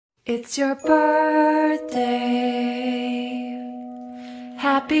It's your birthday.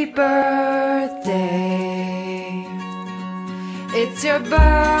 Happy birthday. It's your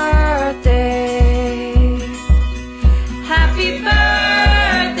birthday. Happy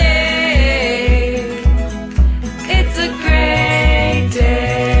birthday. It's a great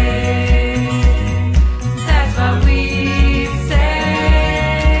day. That's what we say.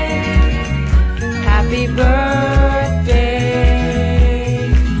 Happy birthday.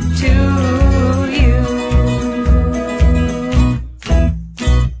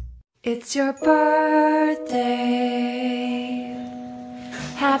 It's your birthday.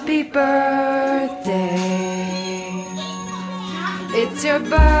 Happy birthday. It's your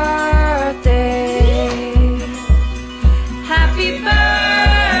birthday. Happy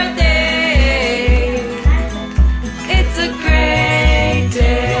birthday. It's a great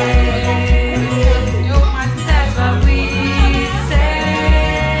day. That's what we say.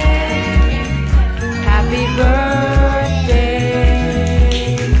 Happy birthday.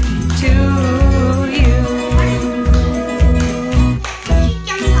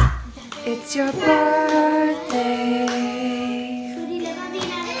 It's your birthday.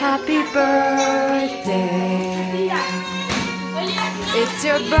 Happy birthday. It's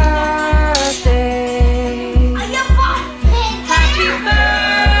your birthday. Happy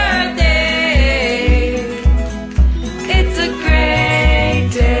birthday. It's a great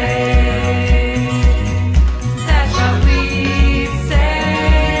day. That's what we say.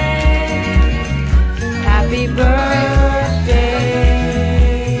 Happy birthday.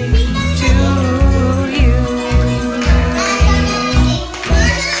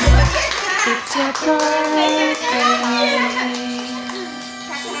 It's your birthday.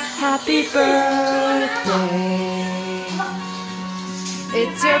 Happy birthday.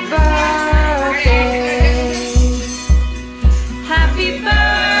 It's your birthday. Happy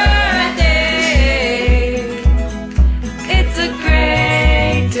birthday. It's a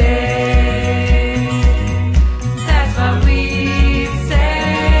great day. That's what we say.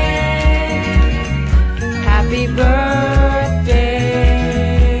 Happy birthday.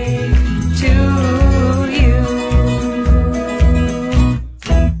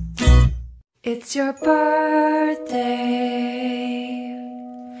 It's your birthday.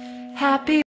 Happy